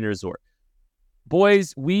Casino and Resort.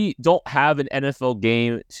 Boys, we don't have an NFL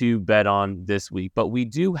game to bet on this week, but we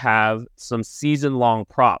do have some season-long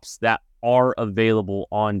props that are available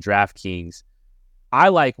on DraftKings. I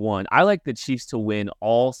like one. I like the Chiefs to win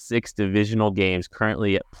all 6 divisional games,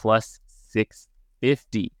 currently at plus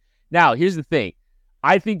 650. Now, here's the thing.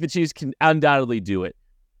 I think the Chiefs can undoubtedly do it.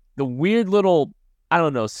 The weird little,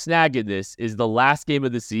 snag in this is the last game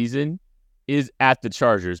of the season is at the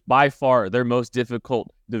Chargers. By far, their most difficult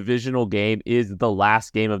divisional game is the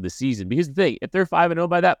last game of the season. But here's the thing. If they're 5-0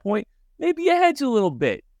 by that point, maybe you hedge a little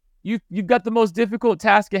bit. You've got the most difficult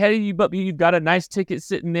task ahead of you, but you've got a nice ticket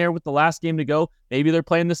sitting there with the last game to go. Maybe they're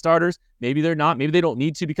playing the starters. Maybe they're not. Maybe they don't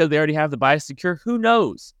need to because they already have the bye secure. Who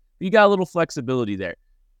knows? You got a little flexibility there.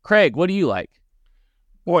 Craig, what do you like?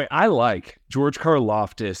 Boy, I like George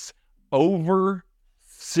Karlaftis over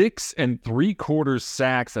 6 3/4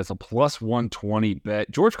 sacks. That's a plus 120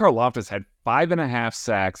 bet. George Karlaftis had 5.5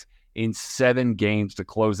 sacks in 7 games to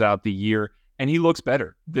close out the year, and he looks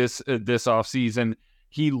better this offseason.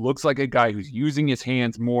 He looks like a guy who's using his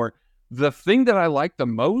hands more. The thing that I like the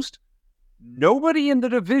most, nobody in the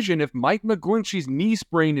division, if Mike McGlinchey's knee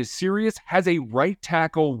sprain is serious, has a right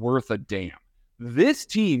tackle worth a damn. This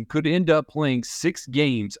team could end up playing 6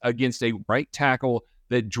 games against a right tackle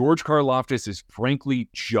that George Karlaftis is frankly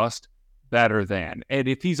just better than. And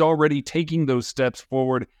if he's already taking those steps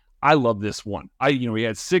forward, I love this one. He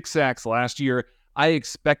had 6 sacks last year. I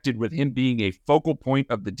expected with him being a focal point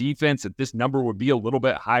of the defense that this number would be a little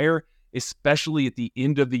bit higher, especially at the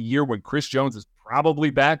end of the year when Chris Jones is probably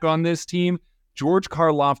back on this team. George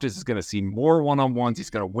Karlaftis is going to see more one-on-ones. He's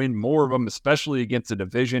going to win more of them, especially against the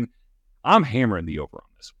division. I'm hammering the over on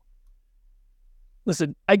this one.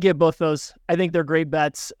 Listen, I get both those. I think they're great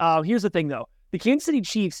bets. Here's the thing, though. The Kansas City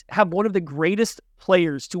Chiefs have one of the greatest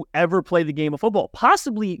players to ever play the game of football,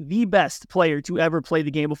 possibly the best player to ever play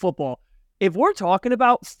the game of football. If we're talking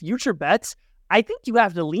about future bets, I think you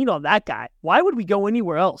have to lean on that guy. Why would we go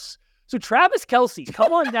anywhere else? So Travis Kelce,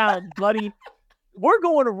 come on down, buddy. We're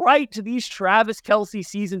going right to these Travis Kelce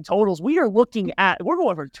season totals. We're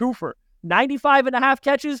going for 2 for 95.5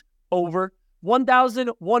 catches, over.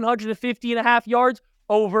 1,150.5 yards,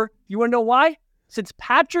 over. You want to know why? Since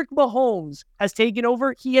Patrick Mahomes has taken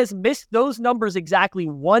over, he has missed those numbers exactly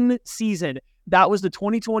 1 season. That was the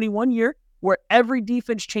 2021 year, where every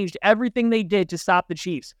defense changed everything they did to stop the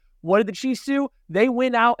Chiefs. What did the Chiefs do? They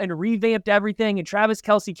went out and revamped everything, and Travis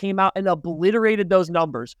Kelce came out and obliterated those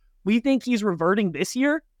numbers. We think he's reverting this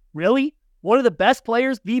year? Really? One of the best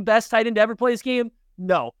players, the best tight end to ever play this game?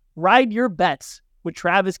 No. Ride your bets with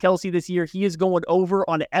Travis Kelce this year. He is going over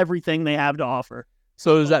on everything they have to offer.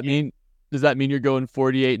 So does that mean you're going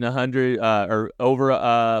 48 and 100 or over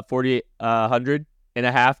 4,800 and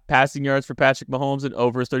a half passing yards for Patrick Mahomes and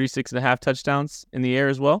over 36.5 touchdowns in the air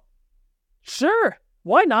as well? Sure.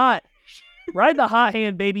 Why not? Ride the hot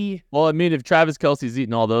hand, baby. Well, I mean, if Travis Kelce's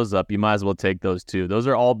eating all those up, you might as well take those too. Those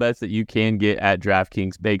are all bets that you can get at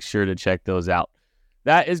DraftKings. Make sure to check those out.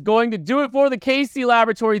 That is going to do it for the KC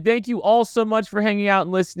Laboratory. Thank you all so much for hanging out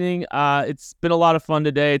and listening. It's been a lot of fun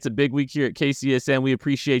today. It's a big week here at KCSN. We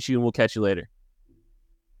appreciate you, and we'll catch you later.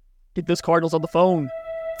 Get those Cardinals on the phone.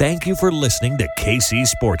 Thank you for listening to KC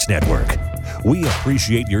Sports Network. We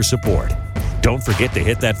appreciate your support. Don't forget to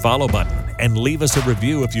hit that follow button and leave us a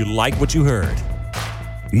review if you like what you heard.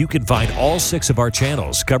 You can find all 6 of our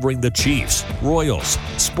channels covering the Chiefs, Royals,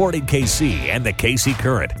 Sporting KC, and the KC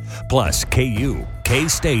Current, plus KU,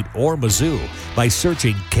 K-State, or Mizzou by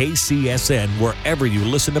searching KCSN wherever you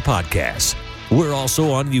listen to podcasts. We're also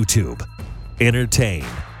on YouTube. Entertain,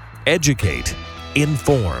 educate,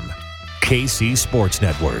 inform. KC Sports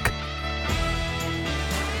Network.